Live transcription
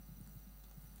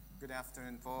Good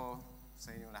afternoon po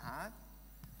sa inyong lahat.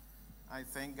 I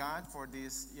thank God for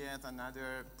this yet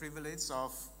another privilege of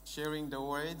sharing the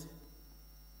word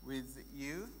with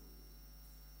you.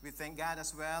 We thank God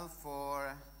as well for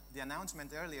the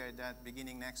announcement earlier that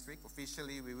beginning next week,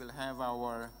 officially we will have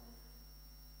our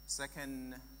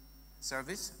second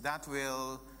service that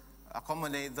will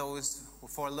accommodate those who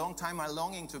for a long time are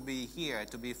longing to be here,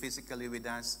 to be physically with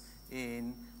us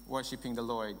in worshiping the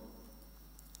Lord.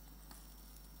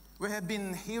 We have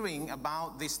been hearing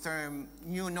about this term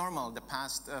new normal the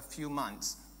past few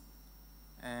months.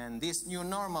 And this new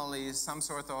normal is some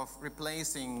sort of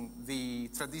replacing the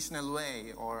traditional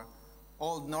way or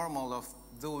old normal of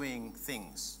doing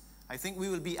things. I think we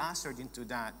will be ushered into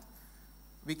that.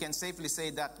 We can safely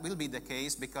say that will be the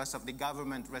case because of the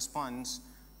government response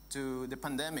to the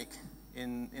pandemic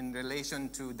in relation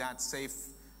to that safe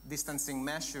distancing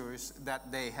measures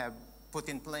that they have put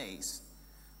in place.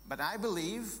 But I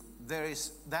believe there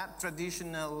is that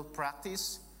traditional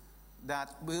practice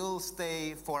that will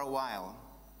stay for a while.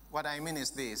 What I mean is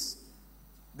this.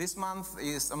 This month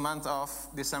is a month of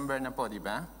December na po, di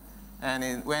ba?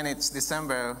 And when it's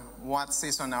December, what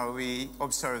season are we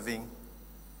observing?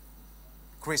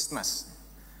 Christmas.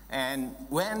 And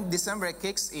when December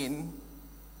kicks in,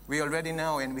 we already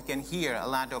know and we can hear a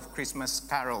lot of Christmas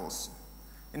carols.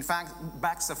 In fact,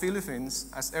 back sa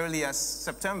Philippines, as early as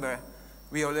September,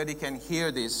 we already can hear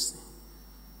this.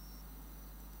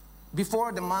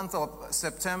 Before the month of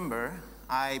September,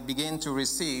 I began to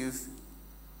receive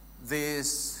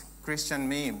these Christian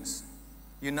memes.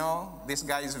 You know, this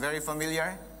guy is very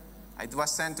familiar. It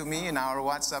was sent to me in our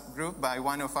WhatsApp group by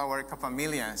one of our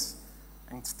kapamilyas.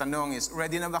 Ang tanong is,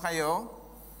 ready na ba kayo?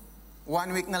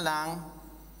 1 week na lang,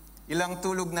 ilang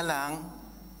tulog na lang,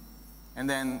 and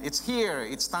then it's here,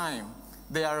 it's time.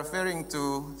 They are referring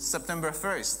to September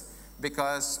 1st.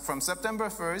 Because from September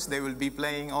 1st, they will be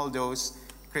playing all those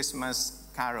Christmas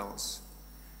carols.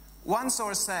 One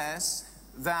source says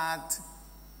that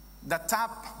the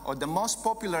top or the most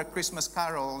popular Christmas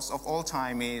carols of all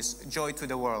time is Joy to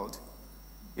the World.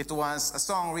 It was a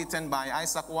song written by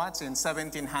Isaac Watts in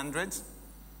 1700.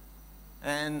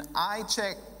 And I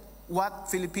checked what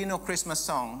Filipino Christmas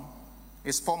song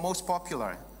is most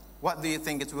popular. What do you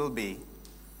think it will be?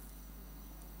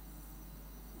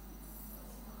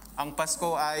 Ang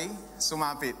Pasko ay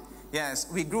sumapit. Yes,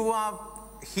 we grew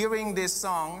up hearing these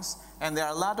songs, and there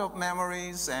are a lot of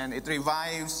memories, and it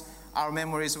revives our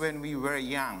memories when we were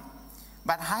young.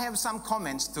 But I have some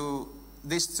comments to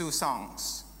these two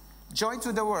songs. Joy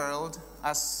to the World,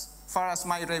 as far as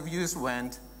my reviews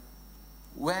went,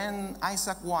 when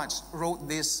Isaac Watts wrote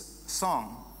this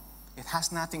song, it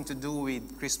has nothing to do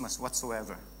with Christmas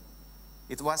whatsoever.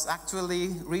 It was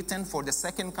actually written for the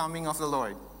second coming of the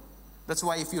Lord. That's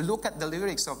why if you look at the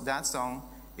lyrics of that song,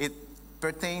 it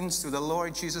pertains to the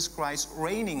Lord Jesus Christ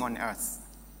reigning on earth.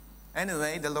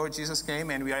 Anyway, the Lord Jesus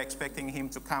came and we are expecting him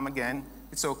to come again.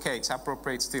 It's okay, it's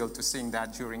appropriate still to sing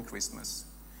that during Christmas.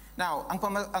 Now, ang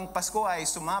Pasko ay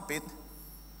sumapit.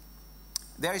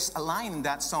 There is a line in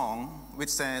that song which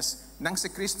says, Nang si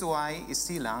Kristo ay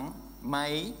isilang,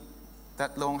 may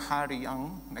tatlong hari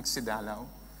ang nagsidalaw.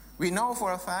 We know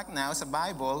for a fact now sa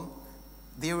Bible,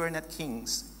 they were not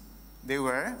kings. They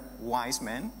were wise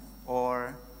men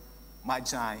or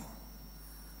magi.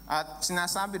 At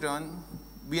sinasabi doon,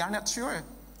 we are not sure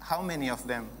how many of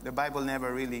them. The Bible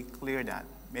never really cleared that.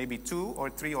 Maybe 2 or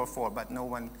 3 or 4, but no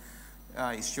one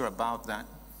is sure about that.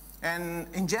 And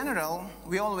in general,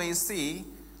 we always see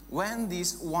when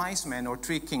these wise men or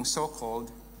 3 kings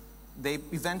so-called, they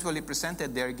eventually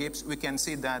presented their gifts, we can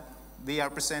see that they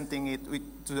are presenting it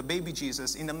to the baby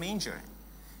Jesus in a manger.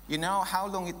 You know how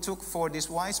long it took for these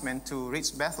wise men to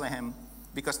reach Bethlehem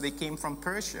because they came from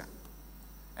Persia.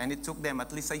 And it took them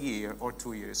at least a year or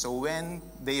 2 years. So when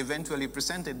they eventually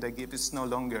presented the gift, it's no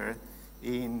longer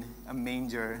in a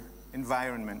manger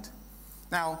environment.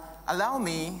 Now, allow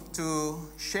me to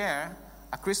share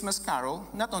a Christmas carol,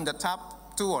 not on the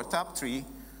top 2 or top 3,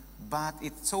 but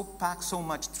it so packs so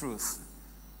much truth,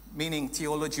 meaning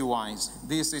theology-wise.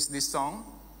 This is this song.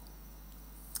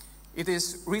 It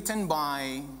is written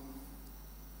by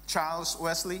Charles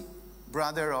Wesley,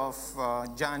 brother of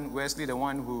John Wesley, the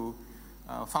one who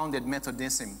founded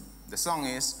Methodism. The song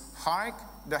is, Hark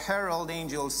the herald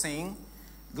angels sing,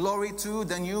 Glory to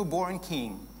the newborn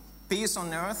King, peace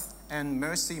on earth and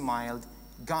mercy mild,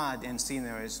 God and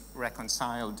sinners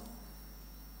reconciled.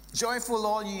 Joyful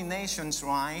all ye nations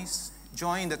rise,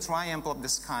 join the triumph of the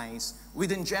skies,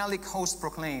 with angelic hosts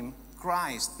proclaim,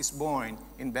 Christ is born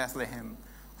in Bethlehem.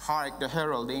 Hark the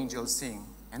herald angels sing.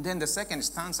 And then the second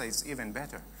stanza is even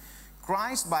better.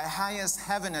 Christ by highest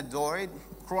heaven adored,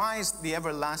 Christ the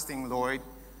everlasting Lord,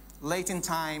 late in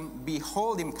time,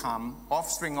 behold him come,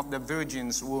 offspring of the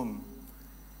Virgin's womb.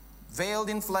 Veiled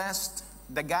in flesh,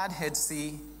 the Godhead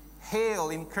see, hail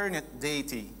incarnate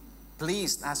deity,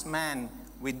 pleased as man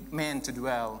with men to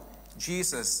dwell,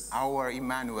 Jesus our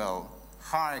Emmanuel.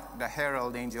 Hark the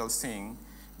herald angels sing,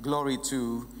 glory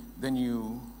to the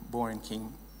newborn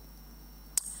King.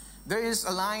 There is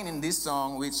a line in this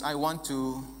song which I want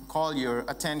to call your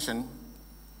attention,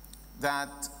 that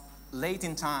late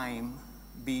in time,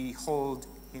 behold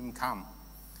him come.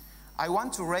 I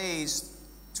want to raise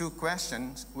two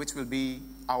questions which will be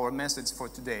our message for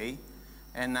today,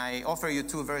 and I offer you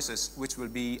two verses which will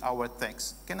be our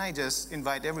text. Can I just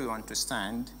invite everyone to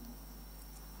stand?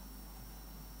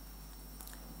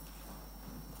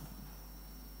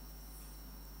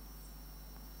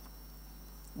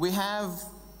 We have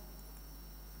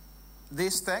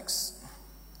this text,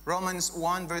 Romans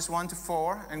 1 verse 1 to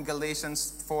 4 and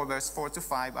Galatians 4 verse 4 to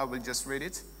 5. I will just read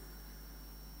it.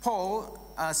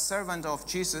 Paul, a servant of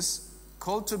Jesus,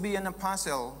 called to be an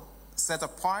apostle, set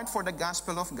apart for the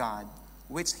gospel of God,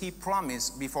 which he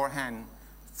promised beforehand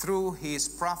through his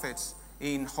prophets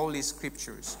in holy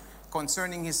scriptures,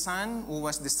 concerning his son who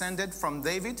was descended from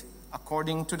David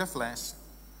according to the flesh,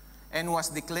 and was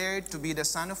declared to be the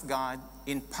Son of God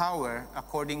in power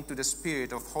according to the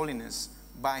Spirit of holiness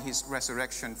by his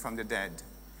resurrection from the dead,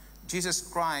 Jesus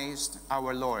Christ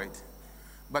our Lord.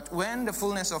 But when the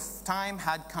fullness of time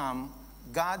had come,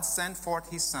 God sent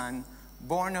forth his Son,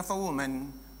 born of a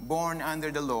woman, born under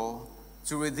the law,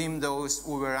 to redeem those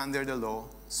who were under the law,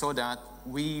 so that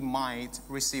we might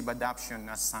receive adoption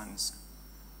as sons.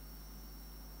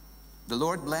 The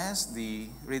Lord bless the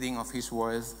reading of his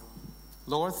word.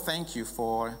 Lord, thank you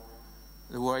for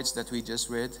the words that we just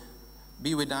read.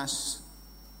 Be with us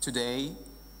today.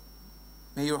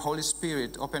 May your Holy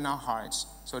Spirit open our hearts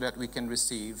so that we can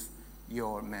receive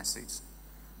your message.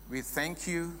 We thank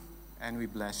you and we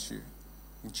bless you.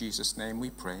 In Jesus' name we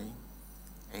pray.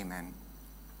 Amen.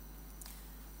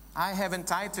 I have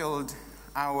entitled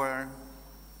our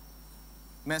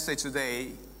message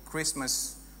today,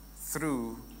 Christmas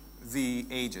Through the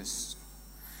Ages.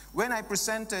 When I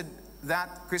presented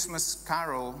that Christmas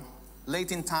carol,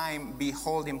 late in time,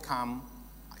 behold him come,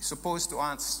 I supposed to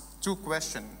ask two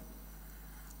questions.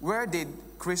 Where did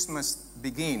Christmas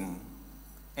begin?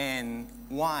 And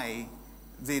why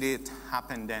did it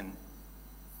happen then?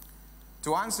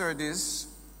 To answer this,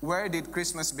 where did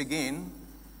Christmas begin?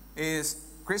 Is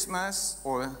Christmas,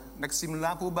 or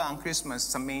nagsimula po ba ang Christmas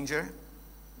sa manger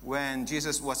when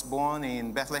Jesus was born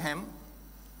in Bethlehem?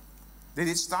 Did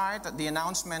it start at the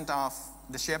announcement of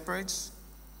the shepherds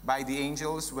by the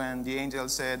angels when the angel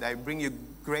said, I bring you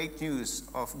great news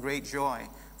of great joy,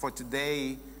 for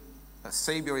today a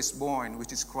Savior is born,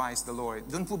 which is Christ the Lord?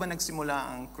 Doon po ba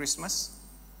nagsimula ang Christmas?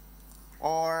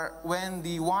 Or when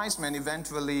the wise men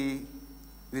eventually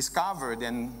discovered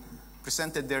and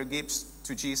presented their gifts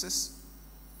to Jesus?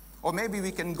 Or maybe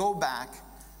we can go back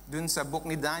dun sa book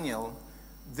ni Daniel.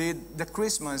 Did the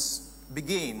Christmas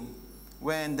begin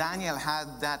when Daniel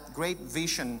had that great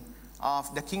vision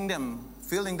of the kingdom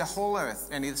filling the whole earth,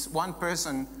 and it's one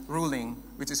person ruling,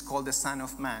 which is called the Son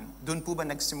of Man? Dun po ba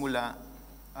nagsimula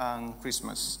ang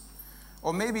Christmas?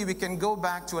 Or maybe we can go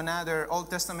back to another Old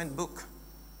Testament book,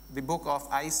 the book of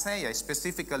Isaiah,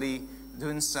 specifically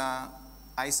dun sa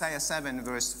Isaiah 7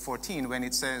 verse 14, when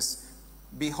it says,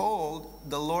 behold,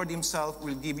 the Lord himself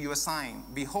will give you a sign.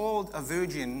 Behold, a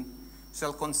virgin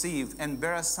shall conceive and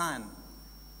bear a son,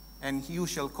 and you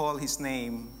shall call his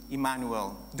name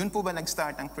Emmanuel. Dun po ba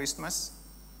nag-start ang Christmas?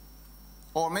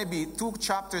 Or maybe 2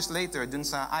 chapters later, dun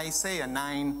sa Isaiah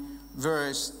 9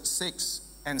 verse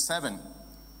 6 and 7.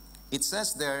 It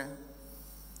says there,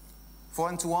 for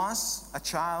unto us a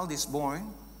child is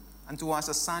born, unto us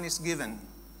a son is given,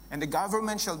 and the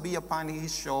government shall be upon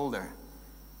his shoulder,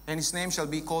 and his name shall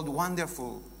be called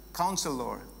Wonderful,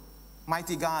 Counselor,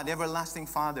 Mighty God, Everlasting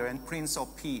Father, and Prince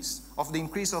of Peace. Of the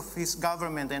increase of his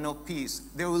government and of peace,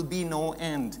 there will be no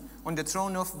end, on the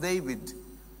throne of David,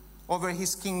 over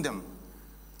his kingdom,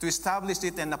 to establish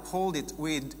it and uphold it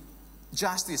with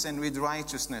justice and with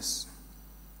righteousness.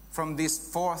 From this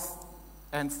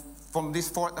time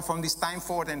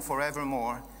forth and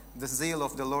forevermore, the zeal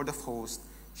of the Lord of hosts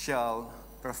shall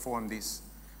perform this.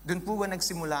 Dun po ba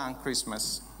nagsimula ang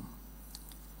Christmas?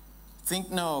 Think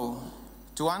no.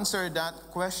 To answer that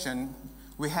question,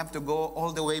 we have to go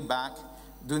all the way back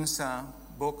dun sa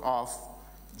book of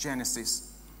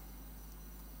Genesis.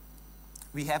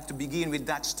 We have to begin with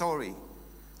that story.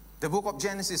 The book of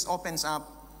Genesis opens up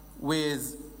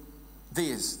with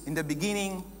this. In the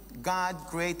beginning, God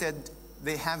created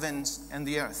the heavens and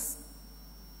the earth.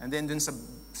 And then in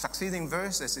succeeding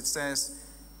verses it says,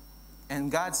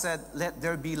 and God said, let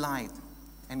there be light.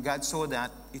 And God saw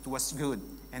that it was good.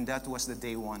 And that was the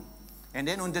day 1. And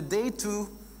then on the day 2,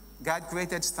 God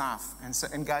created stuff.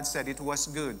 And God said it was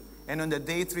good. And on the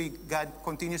day 3, God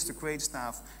continues to create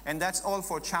stuff. And that's all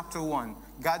for chapter 1.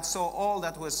 God saw all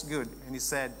that was good. And he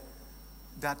said,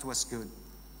 that was good.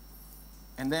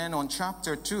 And then on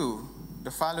chapter 2,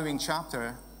 the following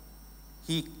chapter,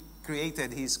 he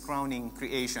created his crowning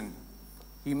creation.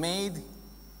 He made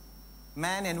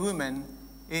man and woman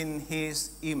in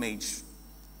his image.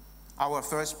 Our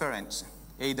first parents,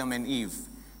 Adam and Eve.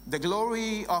 The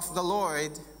glory of the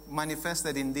Lord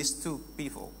manifested in these 2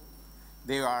 people.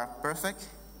 They are perfect,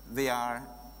 they are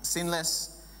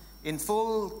sinless, in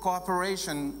full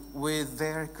cooperation with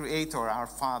their Creator, our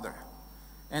Father.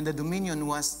 And the dominion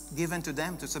was given to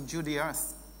them to subdue the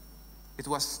earth. It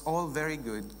was all very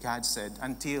good, God said,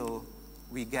 until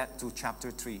we get to chapter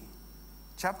 3.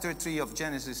 Chapter 3 of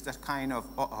Genesis, that kind of,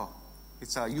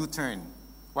 it's a U-turn.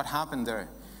 What happened there?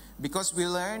 Because we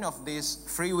learn of this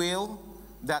free will,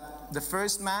 that the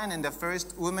first man and the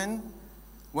first woman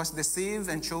was deceived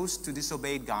and chose to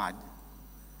disobey God,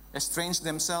 estranged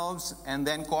themselves, and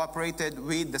then cooperated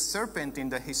with the serpent in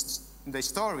the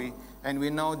story, and we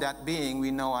know that being we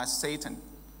know as Satan.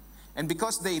 And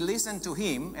because they listened to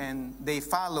him and they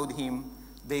followed him,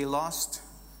 they lost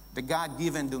the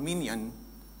God-given dominion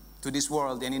to this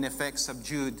world and in effect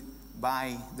subdued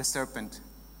by the serpent.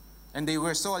 And they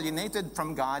were so alienated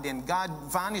from God, and God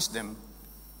vanished them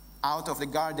out of the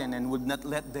garden and would not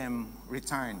let them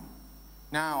return.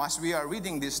 Now, as we are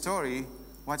reading this story,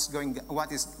 what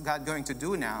is God going to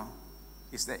do now?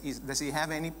 Does he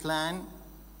have any plan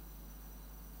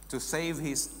to save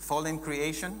his fallen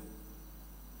creation?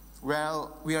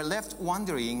 Well, we are left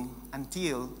wondering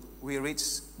until we reach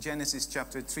Genesis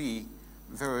chapter 3,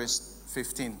 verse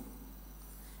 15.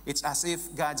 It's as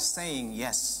if God's saying,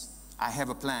 yes, I have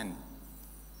a plan.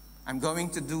 I'm going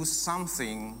to do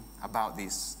something about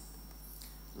this.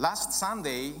 Last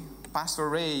Sunday, Pastor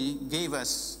Ray gave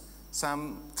us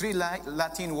some 3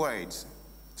 Latin words.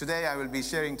 Today I will be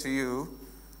sharing to you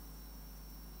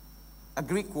a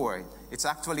Greek word. It's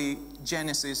actually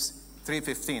Genesis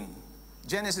 3:15.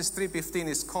 Genesis 3:15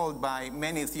 is called by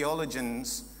many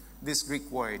theologians this Greek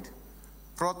word,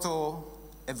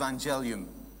 proto-evangelium.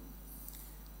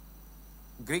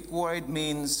 Greek word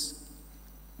means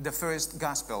the first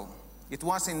gospel. It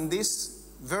was in this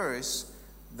verse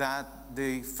that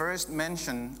the first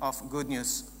mention of good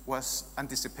news was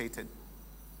anticipated.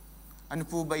 Ano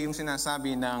po ba yung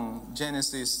sinasabi ng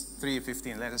Genesis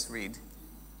 3:15? Let us read.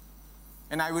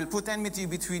 And I will put enmity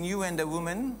between you and the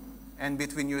woman, and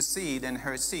between your seed and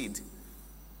her seed.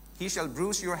 He shall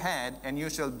bruise your head, and you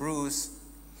shall bruise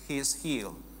his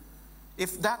heel.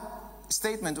 If that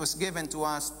statement was given to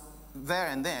us there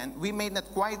and then, we may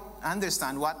not quite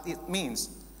understand what it means,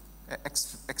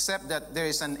 except that there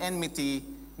is an enmity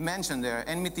mentioned there.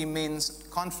 Enmity means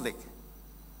conflict.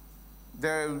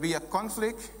 There will be a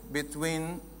conflict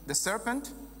between the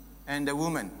serpent and the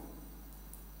woman.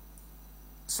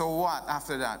 So what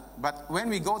after that? But when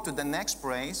we go to the next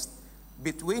phrase,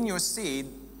 between your seed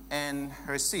and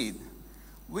her seed,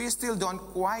 we still don't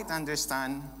quite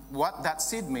understand what that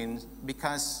seed means,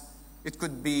 because it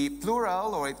could be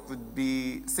plural, or it could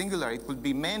be singular, it could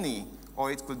be many,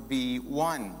 or it could be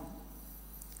one.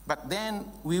 But then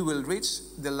we will reach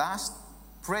the last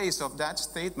phrase of that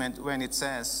statement when it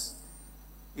says,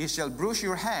 he shall bruise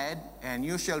your head, and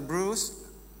you shall bruise,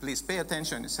 please pay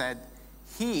attention, it said,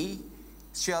 he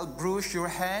shall bruise your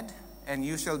head, and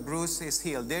you shall bruise his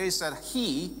heel. There is a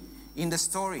he in the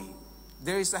story.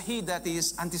 There is a he that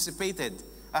is anticipated,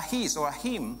 a his or a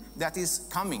him that is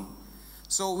coming.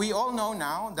 So we all know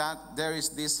now that there is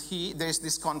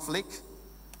this conflict,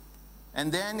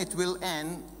 and then it will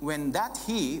end when that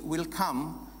he will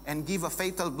come and give a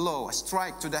fatal blow, a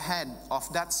strike to the head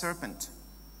of that serpent.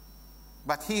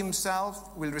 But he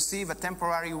himself will receive a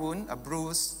temporary wound, a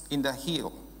bruise in the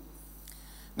heel.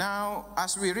 Now,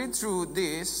 as we read through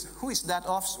this, who is that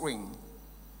offspring?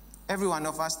 Every one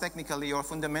of us, technically or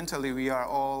fundamentally, we are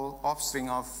all offspring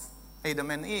of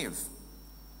Adam and Eve.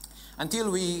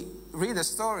 Until we read the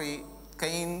story,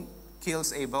 Cain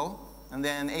kills Abel, and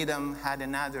then Adam had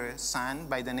another son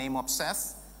by the name of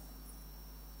Seth.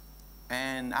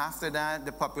 And after that,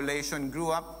 the population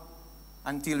grew up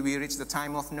until we reached the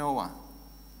time of Noah.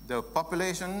 The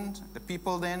population, the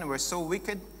people then were so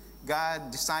wicked,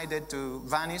 God decided to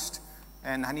vanish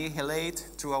and annihilate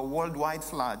through a worldwide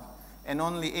flood, and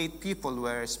only 8 people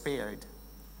were spared.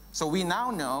 So we now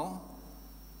know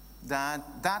that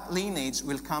that lineage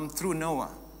will come through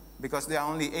Noah, because there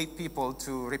are only 8 people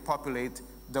to repopulate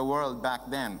the world back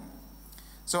then.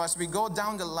 So as we go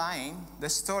down the line, the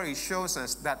story shows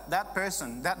us that that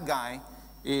person, that guy,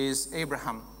 is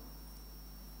Abraham.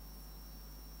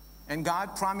 And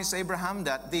God promised Abraham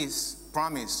that this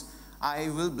promise, I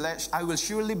will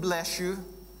surely bless you,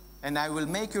 and I will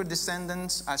make your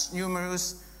descendants as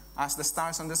numerous as the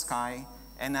stars on the sky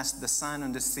and as the sand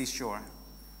on the seashore.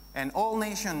 And all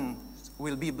nations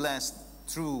will be blessed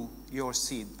through your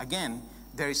seed. Again,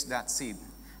 there is that seed.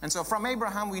 And so from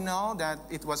Abraham, we know that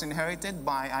it was inherited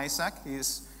by Isaac,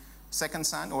 his second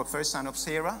son or first son of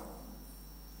Sarah.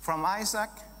 From Isaac,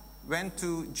 went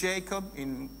to Jacob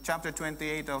in chapter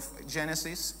 28 of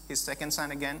Genesis, his second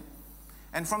son again.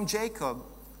 And from Jacob,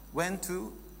 went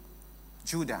to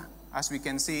Judah, as we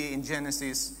can see in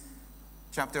Genesis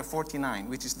chapter 49,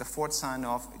 which is the fourth son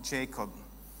of Jacob.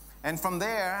 And from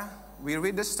there, we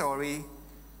read the story.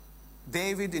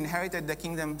 David inherited the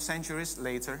kingdom centuries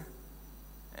later.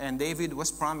 And David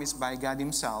was promised by God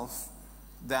himself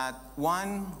that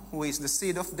one who is the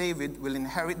seed of David will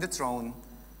inherit the throne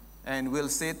and will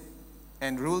sit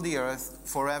and rule the earth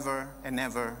forever and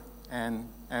ever and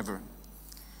ever.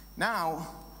 Now,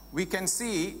 we can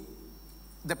see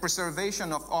the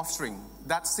preservation of offspring,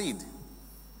 that seed.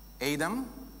 Adam,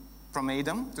 from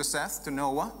Adam to Seth to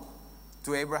Noah,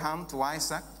 to Abraham, to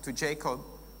Isaac, to Jacob,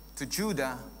 to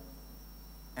Judah,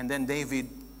 and then David,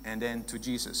 and then to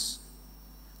Jesus.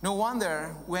 No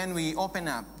wonder when we open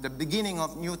up the beginning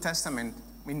of New Testament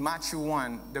in Matthew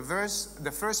 1, the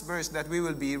first verse that we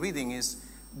will be reading is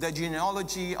the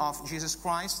genealogy of Jesus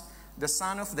Christ, the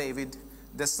son of David,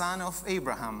 the son of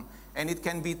Abraham, and it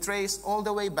can be traced all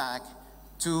the way back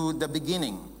to the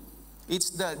beginning. It's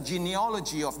the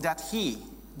genealogy of that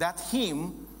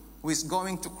him who is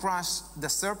going to crush the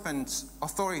serpent's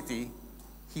authority.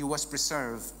 He was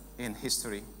preserved in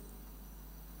history.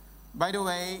 By the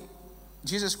way,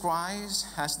 Jesus Christ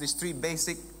has these 3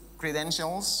 basic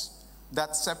credentials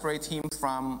that separate him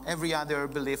from every other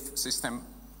belief system.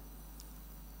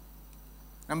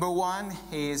 Number 1,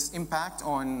 his impact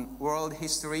on world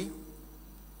history.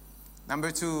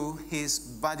 Number 2, his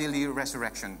bodily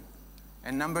resurrection.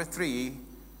 And number 3,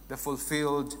 the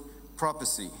fulfilled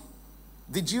prophecy.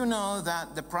 Did you know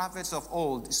that the prophets of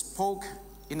old spoke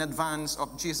in advance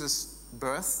of Jesus'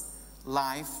 birth,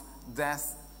 life,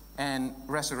 death, and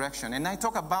resurrection? And I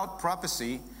talk about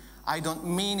prophecy, I don't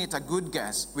mean it a good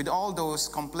guess with all those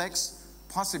complex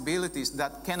possibilities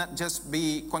that cannot just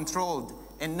be controlled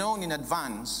and known in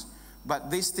advance,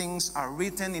 but these things are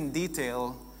written in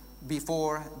detail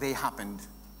before they happened.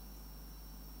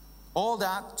 All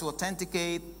that to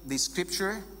authenticate the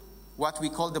scripture, what we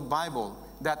call the Bible,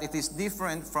 that it is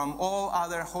different from all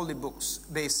other holy books.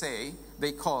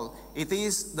 They call. It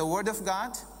is the Word of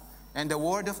God, and the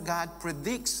Word of God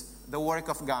predicts the work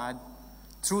of God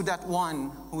through that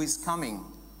one who is coming.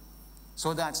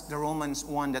 So that's the Romans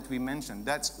 1 that we mentioned.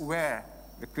 That's where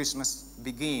the Christmas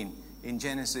begins in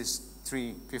Genesis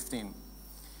 3:15.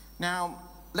 Now,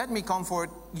 let me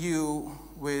comfort you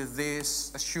with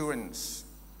this assurance.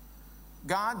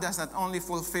 God does not only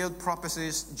fulfill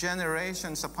prophecies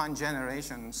generations upon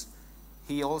generations,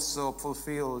 He also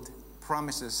fulfilled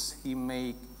promises He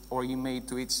made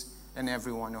to each and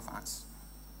every one of us.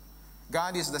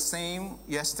 God is the same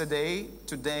yesterday,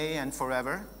 today, and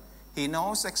forever. He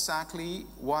knows exactly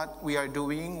what we are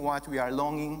doing, what we are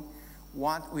longing,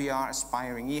 what we are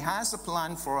aspiring. He has a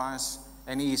plan for us,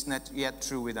 and He is not yet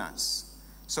through with us.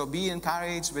 So be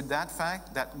encouraged with that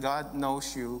fact that God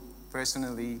knows you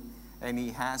personally, and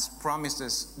He has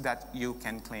promises that you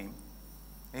can claim.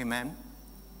 Amen.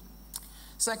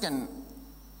 Second,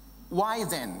 why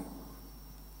then?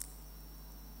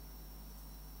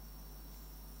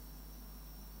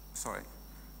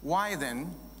 Why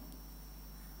then?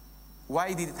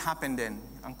 Why did it happen then?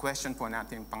 Ang question po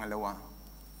natin pangalawa.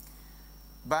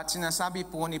 But sinasabi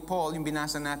po ni Paul, yung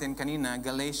binasa natin kanina,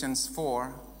 Galatians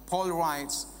 4, Paul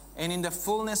writes, and in the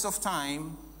fullness of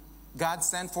time, God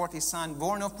sent forth His Son,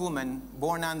 born of woman,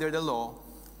 born under the law.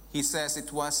 He says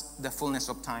it was the fullness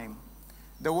of time.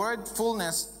 The word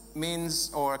fullness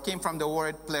means, or came from the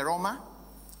word pleroma.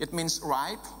 It means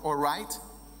ripe or right,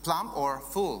 plump or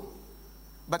full.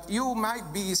 But you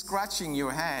might be scratching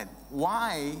your head.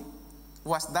 Why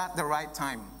was that the right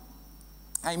time?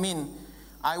 I mean,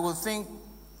 I will think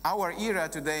our era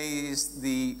today is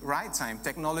the right time,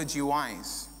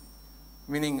 technology-wise.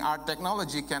 Meaning our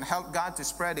technology can help God to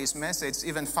spread His message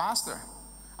even faster.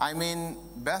 I mean,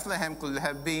 Bethlehem could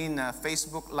have been a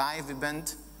Facebook Live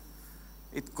event.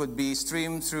 It could be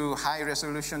streamed through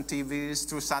high-resolution TVs,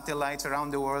 through satellites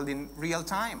around the world in real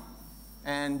time.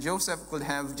 And Joseph could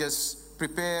have just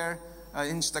prepared an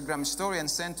Instagram story and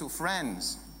sent to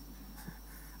friends.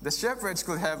 The shepherds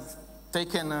could have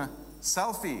taken a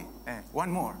selfie, one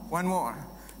more,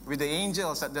 with the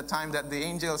angels at the time that the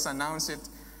angels announced it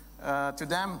to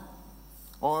them.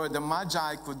 Or the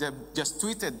Magi could have just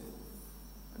tweeted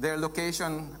their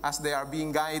location as they are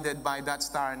being guided by that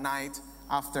star night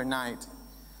after night.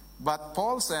 But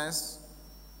Paul says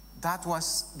that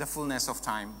was the fullness of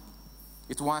time.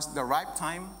 It was the right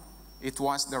time. It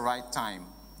was the right time.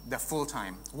 The full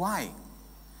time. Why?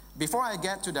 Before I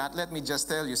get to that, let me just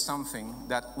tell you something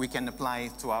that we can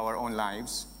apply to our own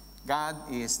lives. God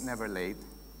is never late.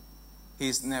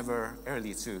 He's never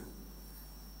early too.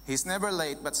 He's never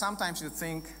late, but sometimes you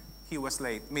think he was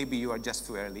late. Maybe you are just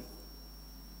too early.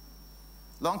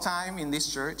 Long time in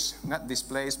this church, not this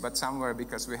place, but somewhere,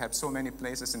 because we have so many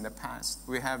places in the past.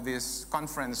 We have this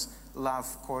conference, Love,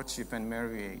 Courtship, and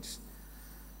Marriage.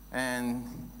 And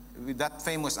with that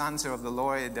famous answer of the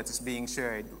Lord that is being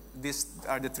shared, these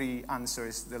are the three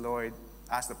answers the Lord,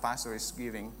 as the pastor, is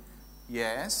giving.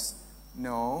 Yes,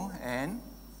 no, and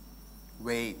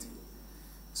wait.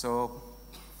 So,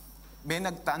 may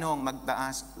nagtanong,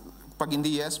 magtaas. Pag hindi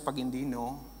yes, pag hindi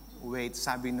no, wait.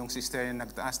 Sabi nung sister na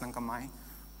nagtaas ng kamay,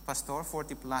 Pastor,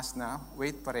 40 plus na,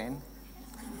 wait pa rin.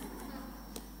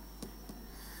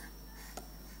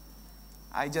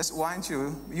 I just want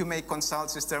you may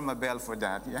consult Sister Mabel for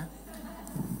that, yeah?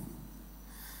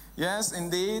 Yes,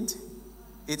 indeed,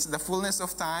 it's the fullness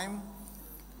of time.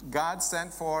 God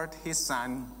sent forth His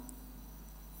Son,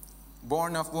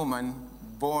 born of woman,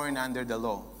 born under the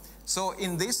law. So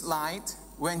in this light,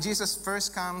 when Jesus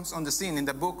first comes on the scene in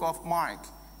the book of Mark,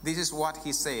 this is what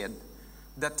He said.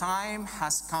 The time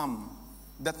has come.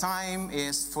 The time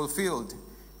is fulfilled.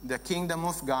 The kingdom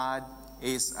of God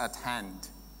is at hand.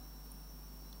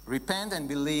 Repent and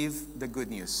believe the good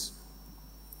news.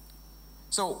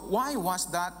 So why was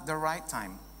that the right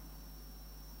time?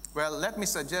 Well, let me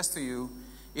suggest to you,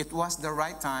 it was the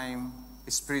right time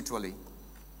spiritually.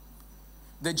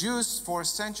 The Jews for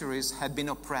centuries had been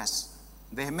oppressed.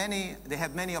 They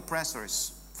had many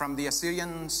oppressors, from the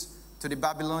Assyrians to the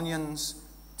Babylonians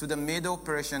to the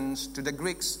Medo-Persians to the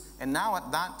Greeks, and now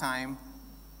at that time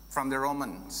from the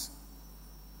Romans.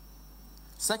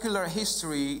 Secular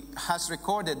history has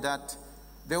recorded that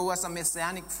there was a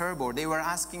messianic fervor. They were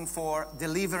asking for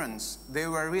deliverance. They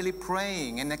were really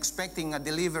praying and expecting a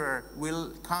deliverer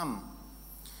will come.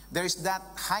 There is that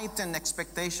heightened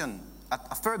expectation,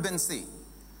 a fervency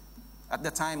at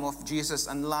the time of Jesus,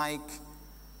 unlike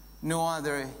no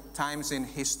other times in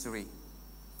history.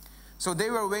 So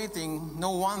they were waiting, no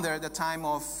wonder, at the time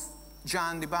of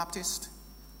John the Baptist,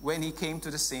 when he came to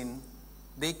the scene.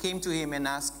 They came to him and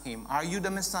asked him, "Are you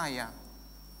the Messiah?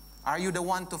 Are you the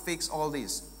one to fix all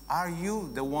this? Are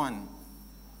you the one?"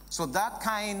 So that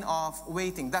kind of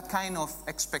waiting, that kind of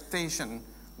expectation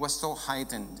was so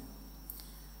heightened.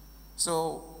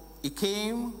 So it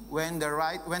came when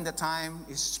the time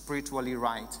is spiritually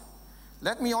right.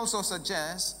 Let me also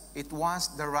suggest it was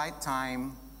the right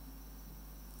time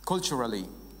culturally.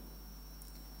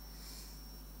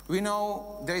 We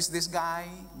know there is this guy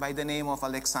by the name of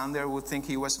Alexander who think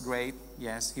he was great.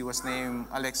 Yes, he was named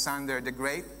Alexander the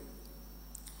Great.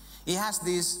 He has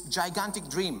this gigantic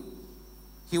dream.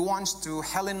 He wants to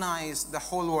Hellenize the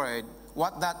whole world.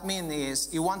 What that means is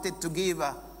he wanted to give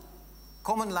a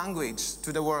common language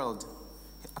to the world,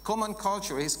 a common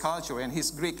culture, his culture and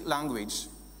his Greek language.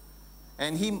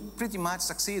 And he pretty much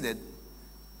succeeded.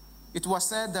 It was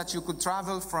said that you could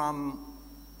travel from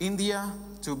India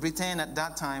to Britain at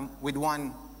that time with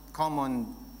one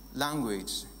common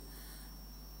language.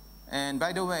 And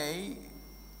by the way,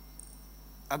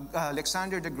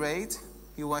 Alexander the Great,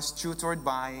 he was tutored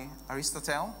by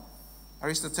Aristotle.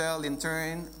 Aristotle in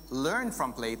turn learned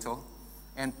from Plato,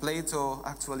 and Plato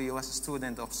actually was a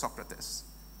student of Socrates.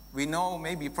 We know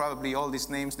maybe probably all these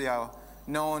names, they are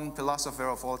known philosopher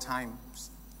of all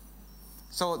times.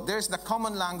 So there's the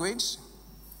common language.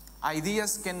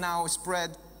 Ideas can now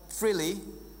spread freely.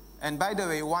 And by the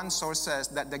way, one source says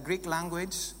that the Greek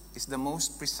language is the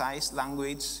most precise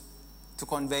language to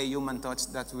convey human thoughts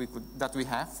that we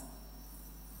have.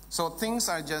 So things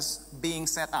are just being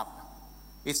set up.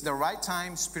 It's the right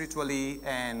time spiritually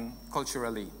and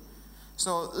culturally.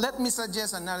 So let me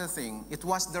suggest another thing. It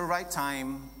was the right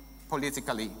time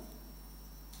politically.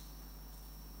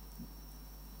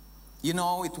 You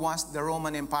know, it was the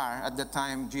Roman Empire at the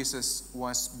time Jesus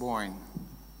was born.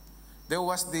 There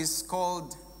was this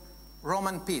called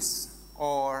Roman peace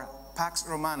or Pax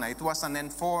Romana. It was an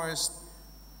enforced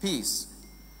peace.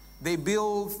 They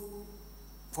built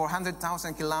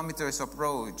 400,000 kilometers of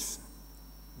roads.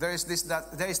 there is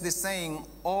this saying,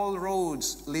 all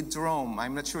roads lead to Rome.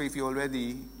 I'm not sure if you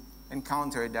already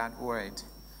encountered that word.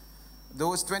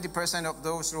 Those 20% of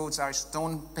those roads are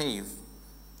stone paved.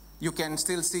 You can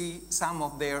still see some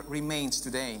of their remains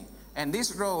today. And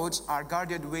these roads are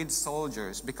guarded with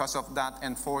soldiers because of that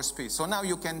enforced peace. So now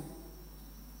you can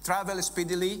travel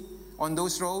speedily on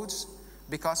those roads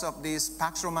because of this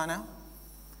Pax Romana,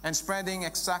 and spreading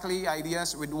exactly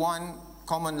ideas with one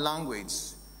common language.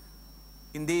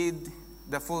 Indeed,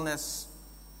 the fullness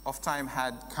of time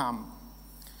had come.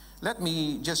 Let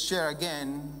me just share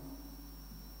again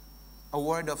a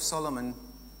word of Solomon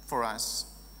for us.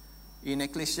 In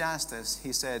Ecclesiastes,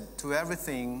 he said, to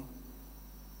everything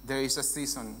there is a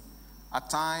season, a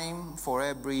time for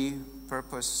every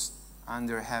purpose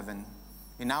under heaven.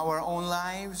 In our own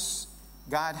lives,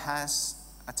 God has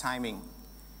a timing.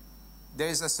 There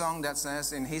is a song that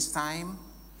says, in His time,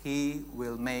 He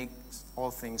will make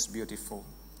all things beautiful.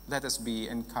 Let us be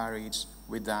encouraged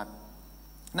with that.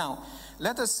 Now,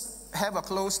 let us have a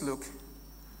close look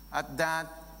at that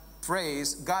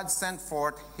phrase, God sent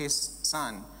forth His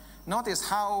Son. Notice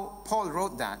how Paul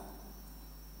wrote that.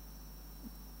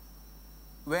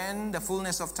 When the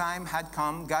fullness of time had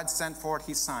come, God sent forth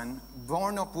His Son,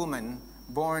 born of woman,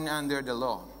 born under the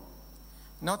law.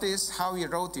 Notice how he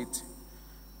wrote it.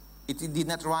 It did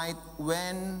not write,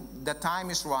 when the time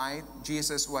is right,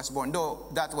 Jesus was born. Though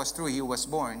that was true, He was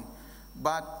born.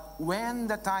 But when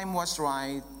the time was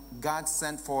right, God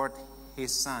sent forth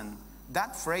His Son.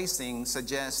 That phrasing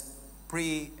suggests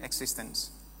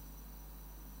pre-existence.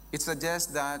 It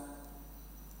suggests that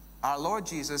our Lord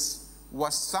Jesus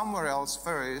was somewhere else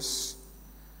first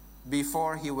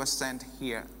before He was sent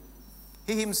here.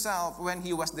 He Himself, when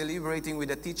He was deliberating with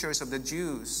the teachers of the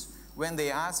Jews, when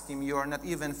they asked Him, you are not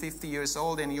even 50 years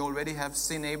old and you already have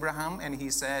seen Abraham? And He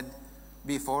said,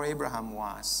 before Abraham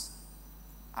was,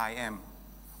 I am.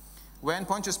 When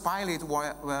Pontius Pilate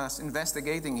was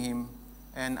investigating Him,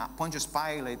 and Pontius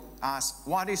Pilate asked,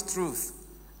 what is truth?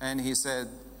 And He said,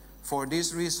 for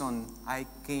this reason I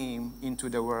came into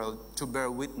the world, to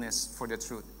bear witness for the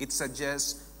truth. It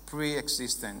suggests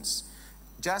pre-existence.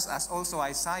 Just as also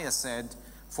Isaiah said,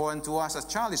 for unto us a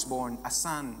child is born, a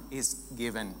son is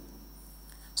given.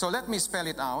 So let me spell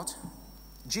it out.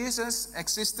 Jesus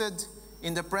existed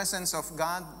in the presence of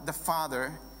God the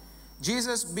Father,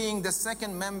 Jesus being the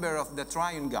second member of the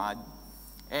triune God,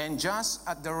 and just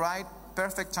at the right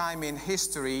perfect time in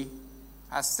history,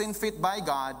 as seen fit by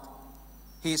God,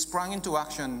 He sprung into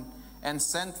action and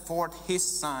sent forth His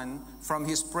Son from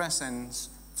His presence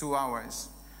to ours.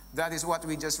 That is what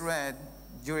we just read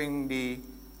during the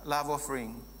love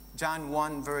offering. John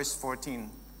 1 verse 14.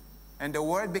 And the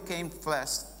Word became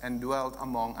flesh and dwelt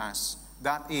among us.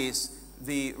 That is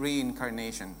the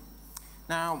reincarnation.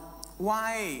 Now,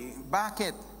 why back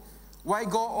it? Why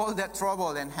go all that trouble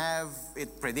and have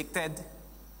it predicted?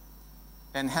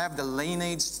 And have the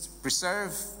lineage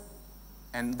preserved?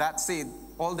 And that's it,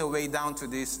 all the way down to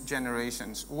these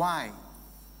generations. Why?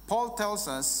 Paul tells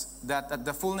us that at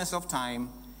the fullness of time,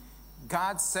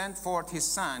 God sent forth His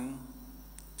Son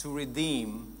to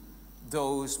redeem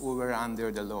those who were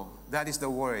under the law. That is the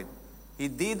word. He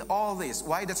did all this.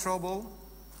 Why the trouble?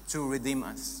 To redeem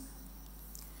us.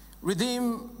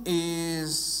 Redeem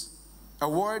is a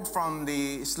word from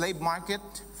the slave market,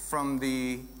 from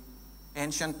the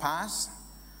ancient past.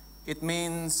 It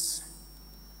means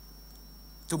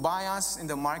to buy us in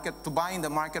the market, to buy in the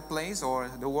marketplace, or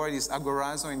the word is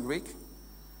agorazo in Greek.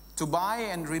 To buy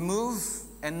and remove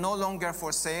and no longer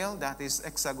for sale, that is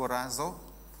exagorazo.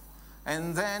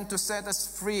 And then to set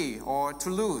us free or to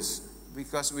lose,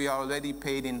 because we are already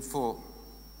paid in full.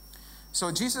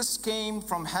 So Jesus came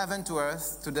from heaven to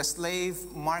earth to the slave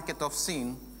market of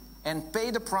sin and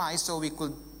paid the price so we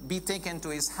could be taken to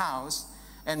His house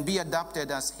and be adopted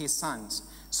as His sons.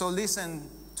 So listen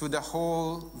to the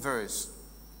whole verse.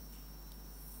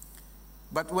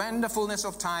 But when the fullness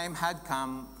of time had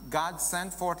come, God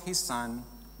sent forth His Son,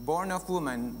 born of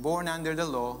woman, born under the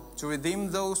law, to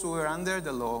redeem those who were under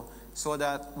the law, so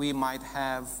that we might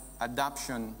have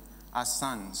adoption as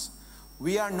sons.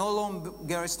 We are no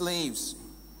longer slaves.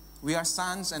 We are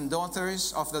sons and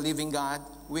daughters of the living God.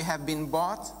 We have been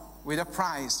bought with a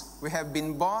price. We have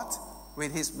been bought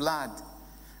with His blood.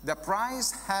 The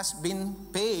price has been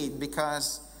paid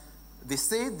because the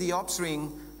seed, the offspring,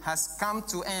 has come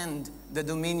to end the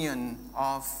dominion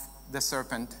of the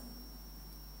serpent.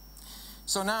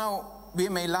 So now we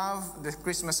may love the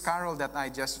Christmas carol that I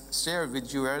just shared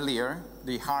with you earlier,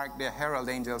 the Hark the Herald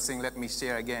Angels Sing. Let me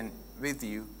share again with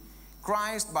you.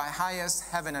 Christ by highest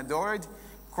heaven adored,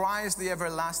 Christ the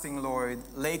everlasting Lord,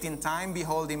 late in time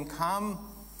behold Him come,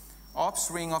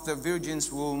 offspring of the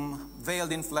Virgin's womb,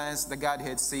 veiled in flesh, the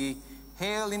Godhead see.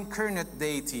 Hail, incarnate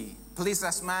deity, pleased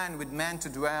as man with man to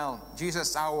dwell.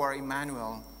 Jesus our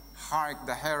Emmanuel, hark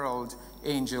the herald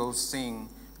angels sing.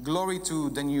 Glory to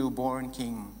the newborn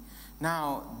King.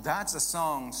 Now, that's a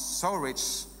song so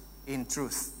rich in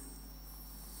truth.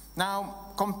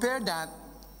 Now, compare that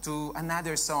to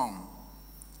another song,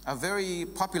 a very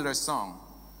popular song.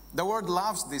 The world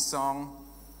loves this song.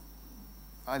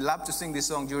 I love to sing this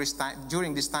song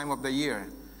during this time of the year.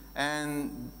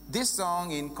 And this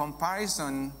song, in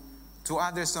comparison to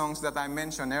other songs that I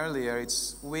mentioned earlier,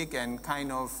 it's weak and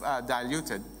kind of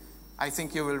diluted. I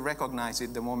think you will recognize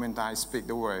it the moment I speak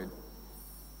the word.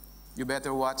 You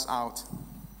better watch out.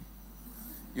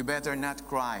 You better not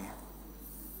cry.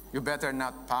 You better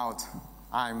not pout.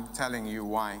 I'm telling you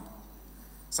why.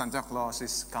 Santa Claus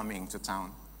is coming to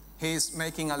town. He's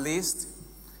making a list.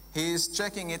 He's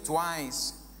checking it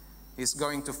twice. He's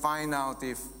going to find out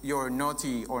if you're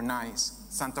naughty or nice.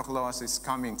 Santa Claus is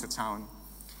coming to town.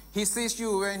 He sees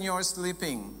you when you're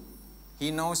sleeping.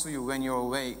 He knows you when you're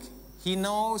awake. He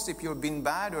knows if you've been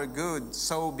bad or good,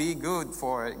 so be good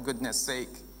for goodness sake.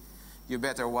 You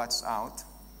better watch out.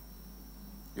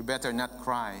 You better not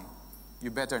cry. You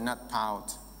better not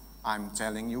pout. I'm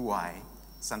telling you why.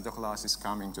 Santa Claus is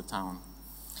coming to town.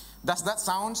 Does that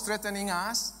sound threatening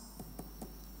us?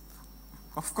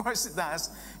 Of course it does.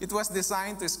 It was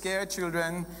designed to scare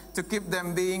children, to keep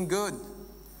them being good,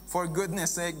 for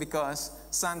goodness sake, because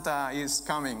Santa is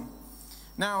coming.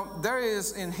 Now, there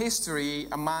is in history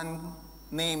a man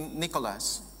named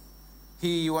Nicholas.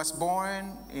 He was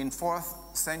born in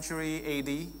 4th century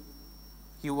AD.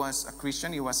 He was a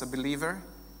Christian. He was a believer.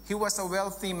 He was a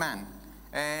wealthy man,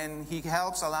 and he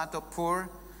helps a lot of poor,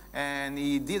 and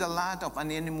he did a lot of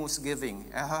anonymous giving,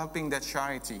 helping the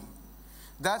charity.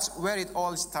 That's where it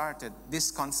all started,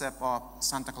 this concept of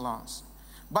Santa Claus.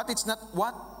 But it's not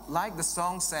what, like the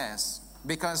song says,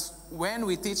 because when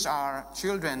we teach our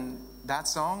children that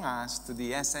song as to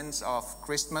the essence of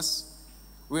Christmas,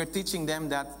 we're teaching them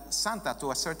that Santa, to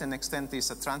a certain extent,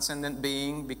 is a transcendent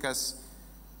being because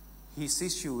he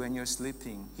sees you when you're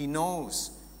sleeping. He knows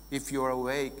if you're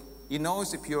awake. He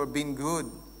knows if you're being good,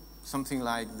 something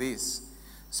like this.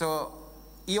 So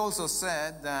he also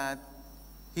said that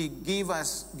he gives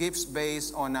us gifts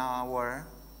based on our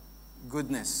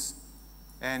goodness.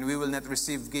 And we will not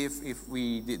receive gift if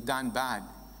we did done bad.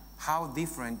 How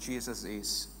different Jesus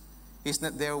is. He's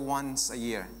not there once a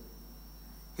year.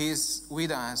 He's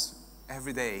with us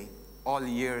every day, all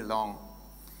year long.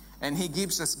 And he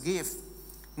gives us gift,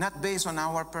 not based on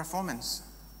our performance,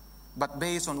 but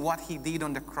based on what he did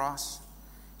on the cross.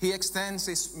 He extends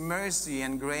his mercy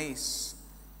and grace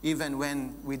even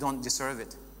when we don't deserve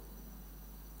it.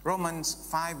 Romans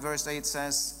 5 verse 8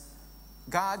 says,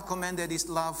 God commended his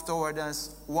love toward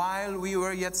us while we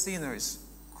were yet sinners.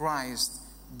 Christ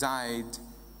died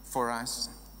for us.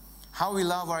 How we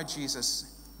love our Jesus.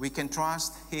 We can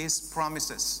trust his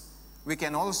promises. We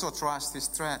can also trust his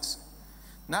threats.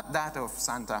 Not that of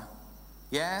Santa.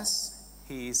 Yes,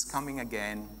 he is coming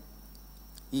again.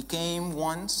 He came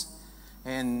once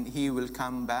and he will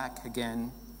come back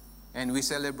again. And we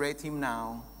celebrate him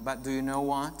now. But do you know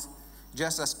what?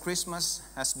 Just as Christmas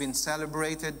has been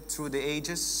celebrated through the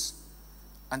ages,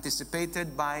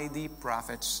 anticipated by the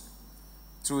prophets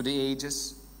through the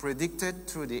ages, predicted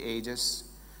through the ages,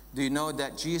 do you know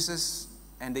that Jesus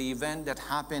and the event that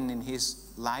happened in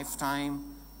his lifetime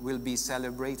will be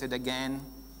celebrated again?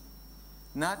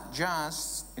 Not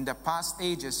just in the past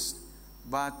ages,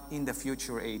 but in the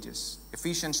future ages.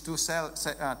 Ephesians 2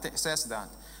 says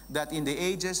that in the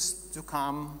ages to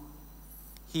come,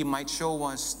 he might show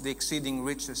us the exceeding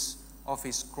riches of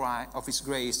his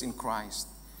grace in Christ.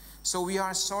 So we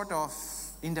are sort of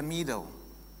in the middle.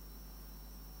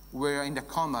 We're in the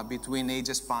comma between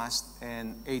ages past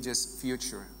and ages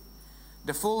future.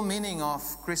 The full meaning of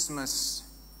Christmas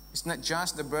is not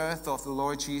just the birth of the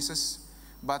Lord Jesus,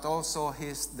 but also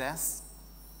his death.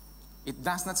 It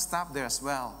does not stop there as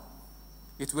well.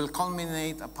 It will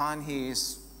culminate upon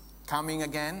his coming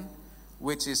again,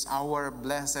 which is our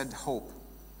blessed hope.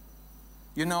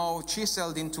 You know,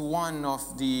 chiseled into one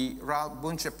of the Ralph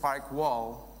Bunche Park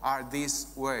wall are these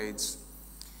words.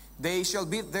 They shall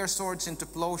beat their swords into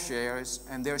plowshares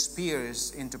and their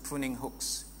spears into pruning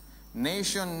hooks.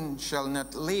 Nation shall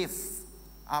not lift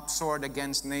up sword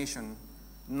against nation,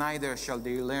 neither shall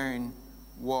they learn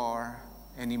war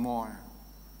anymore.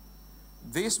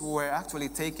 These were actually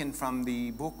taken from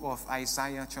the book of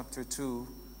Isaiah chapter 2,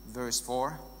 verse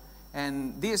 4.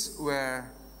 And these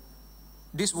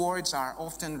words are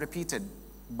often repeated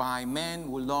by men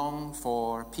who long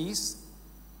for peace.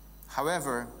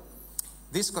 However,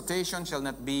 This quotation shall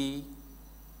not be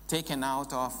taken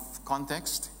out of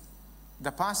context.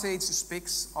 The passage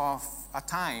speaks of a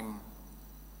time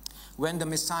when the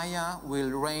Messiah will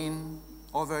reign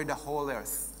over the whole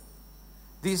earth.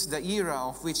 This is the era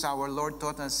of which our Lord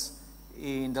taught us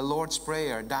in the Lord's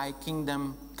Prayer, "Thy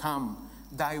kingdom come,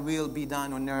 thy will be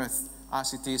done on earth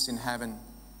as it is in heaven."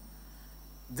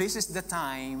 This is the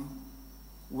time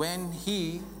when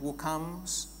he who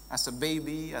comes as a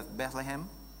baby at Bethlehem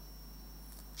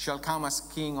shall come as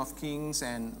King of kings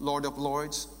and Lord of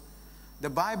lords. The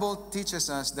Bible teaches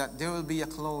us that there will be a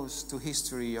close to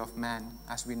history of man,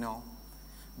 as we know.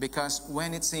 Because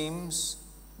when it seems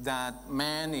that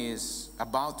man is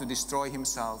about to destroy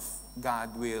himself,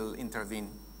 God will intervene.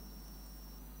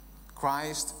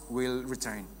 Christ will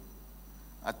return.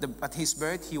 At his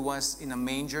birth, he was in a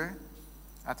manger.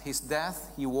 At his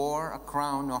death, he wore a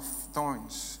crown of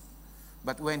thorns.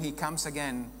 But when he comes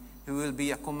again, he will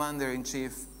be a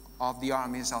commander-in-chief of the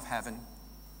armies of heaven.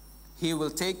 He will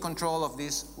take control of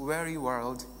this weary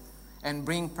world and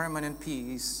bring permanent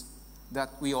peace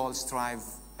that we all strive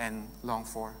and long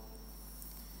for.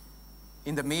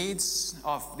 In the midst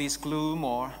of this gloom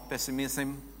or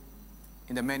pessimism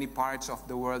in the many parts of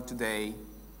the world today,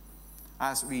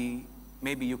 as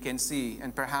maybe you can see,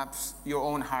 and perhaps your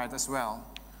own heart as well,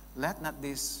 let not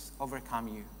this overcome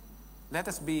you. Let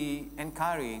us be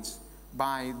encouraged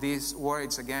by these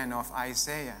words again of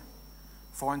Isaiah.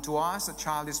 "For unto us a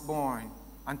child is born,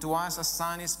 unto us a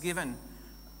son is given,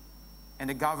 and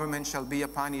the government shall be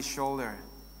upon his shoulder,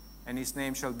 and his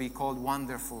name shall be called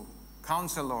Wonderful,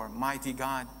 Counselor, Mighty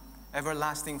God,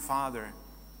 Everlasting Father,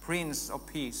 Prince of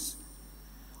Peace.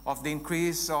 Of the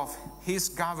increase of his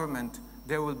government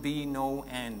there will be no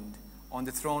end, on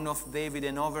the throne of David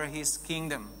and over his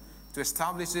kingdom, to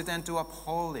establish it and to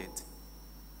uphold it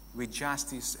with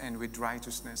justice and with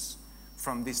righteousness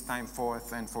from this time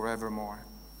forth and forevermore."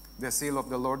 The seal of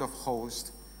the Lord of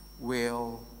hosts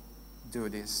will do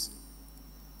this.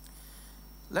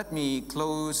 Let me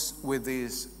close with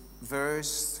this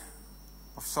verse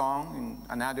of song in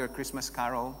another Christmas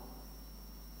carol.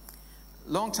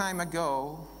 Long time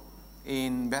ago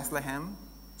in Bethlehem,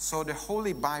 so the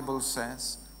Holy Bible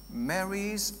says,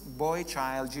 Mary's boy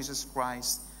child, Jesus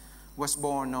Christ, was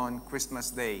born on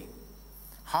Christmas Day.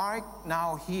 Hark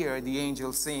now hear the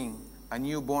angels sing, a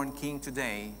newborn king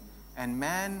today, and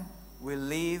man will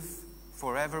live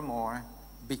forevermore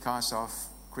because of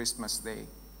Christmas Day.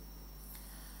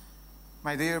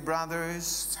 My dear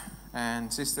brothers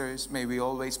and sisters, may we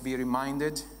always be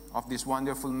reminded of this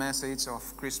wonderful message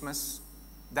of Christmas,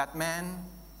 that man,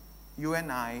 you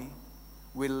and I,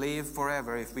 will live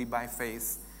forever if we by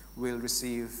faith will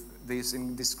receive this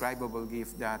indescribable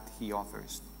gift that he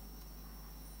offers.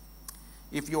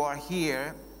 If you are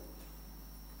here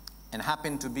and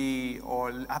happen to be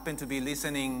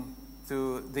listening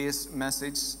to this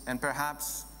message, and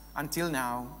perhaps until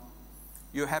now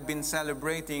you have been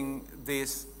celebrating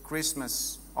this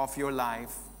Christmas of your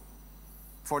life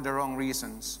for the wrong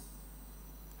reasons.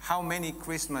 How many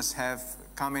Christmas have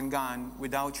come and gone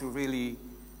without you really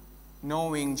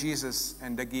knowing Jesus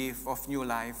and the gift of new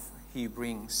life he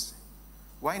brings?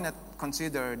 Why not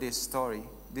consider this story,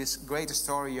 this great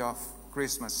story of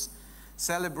Christmas,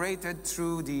 celebrated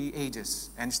through the ages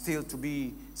and still to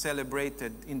be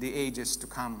celebrated in the ages to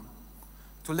come?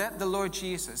 To let the Lord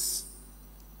Jesus,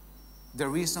 the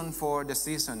reason for the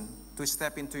season, to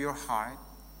step into your heart,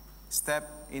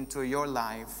 step into your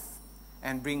life,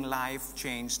 and bring life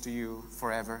change to you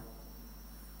forever.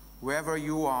 Wherever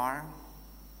you are,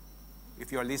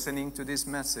 if you are listening to this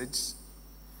message,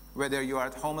 whether you are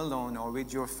at home alone or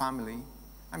with your family,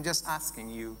 I'm just asking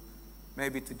you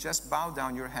maybe to just bow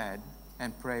down your head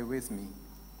and pray with me.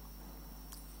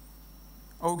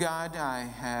 Oh God, I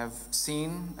have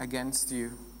sinned against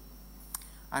you.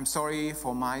 I'm sorry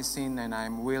for my sin, and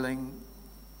I'm willing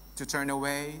to turn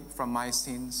away from my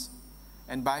sins.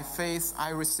 And by faith, I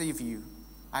receive you.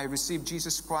 I receive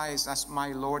Jesus Christ as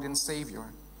my Lord and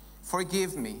Savior.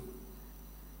 Forgive me.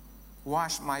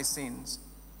 Wash my sins.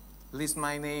 List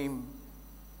my name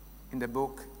in the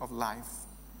book of life.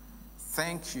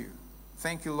 Thank you.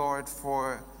 Thank you, Lord,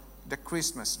 for the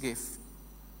Christmas gift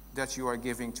that you are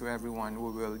giving to everyone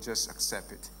who will just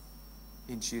accept it.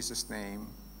 In Jesus' name,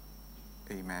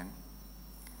 amen.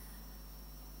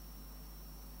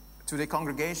 To the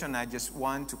congregation, I just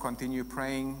want to continue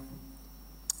praying.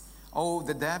 Oh,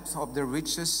 the depth of the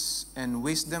riches and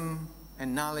wisdom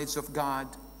and knowledge of God,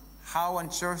 how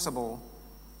unsearchable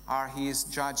are his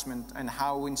judgment and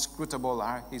how inscrutable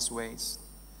are his ways.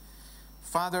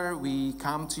 Father, we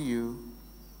come to you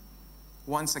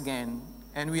once again,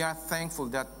 and we are thankful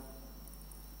that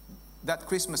that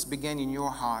Christmas began in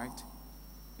your heart,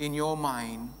 in your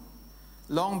mind,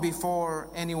 long before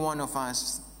any one of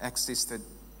us existed.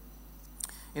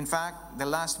 In fact, the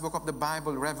last book of the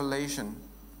Bible, Revelation,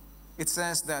 it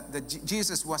says that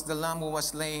Jesus was the Lamb who was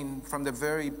slain from the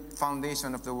very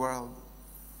foundation of the world.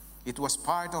 It was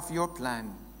part of your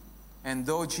plan. And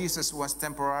though Jesus was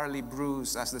temporarily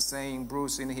bruised, as the saying,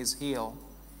 bruised in his heel,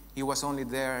 he was only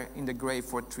there in the grave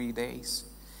for 3 days.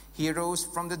 He rose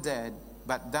from the dead,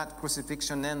 but that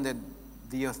crucifixion ended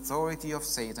the authority of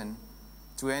Satan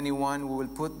to anyone who will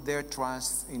put their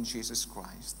trust in Jesus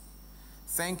Christ.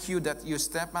 Thank you that you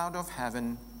step out of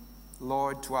heaven,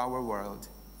 Lord, to our world.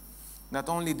 Not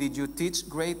only did you teach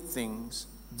great things,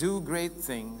 do great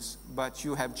things, but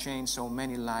you have changed so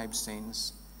many lives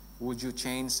since. Would you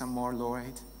change some more,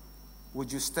 Lord?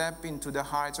 Would you step into the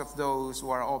hearts of those who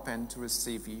are open to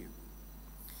receive you?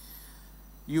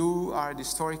 You are the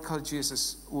historical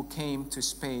Jesus who came to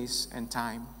space and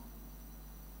time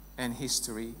and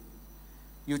history.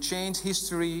 You changed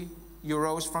history, you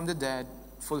rose from the dead,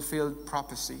 fulfilled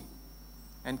prophecy,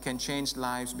 and can change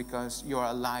lives because you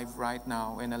are alive right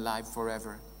now and alive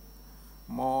forever.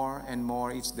 More and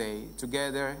more each day.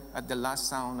 Together, at the last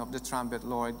sound of the trumpet,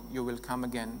 Lord, you will come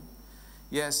again.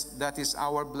 Yes, that is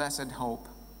our blessed hope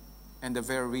and the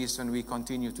very reason we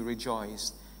continue to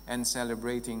rejoice and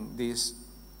celebrating this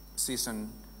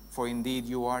season, for indeed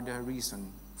you are the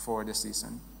reason for the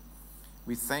season.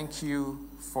 We thank you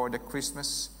for the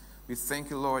Christmas. We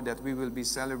thank you, Lord, that we will be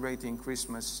celebrating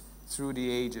Christmas through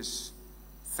the ages.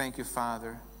 Thank you,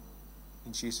 Father.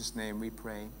 In Jesus' name we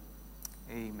pray.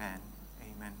 Amen.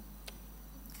 Amen.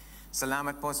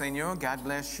 Salamat po sa inyo. God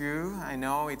bless you. I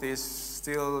know it is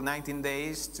still 19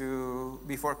 days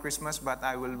before Christmas, but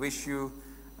I will wish you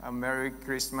a Merry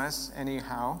Christmas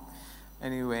anyhow.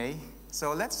 Anyway,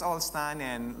 so let's all stand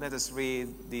and let us read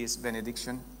this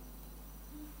benediction.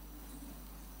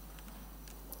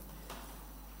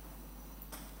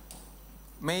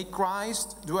 May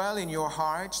Christ dwell in your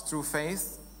hearts through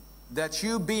faith, that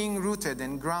you, being rooted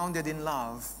and grounded in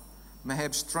love, may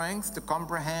have strength to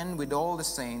comprehend with all the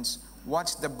saints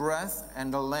what's the breadth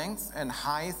and the length and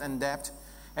height and depth,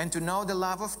 and to know the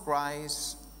love of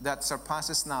Christ that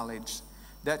surpasses knowledge,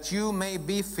 that you may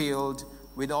be filled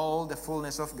with all the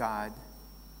fullness of God.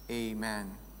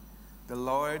 Amen. The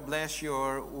Lord bless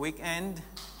your weekend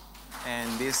and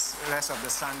this rest of the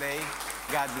Sunday.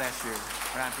 God bless you.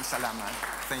 Maraming salamat.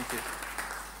 Thank you.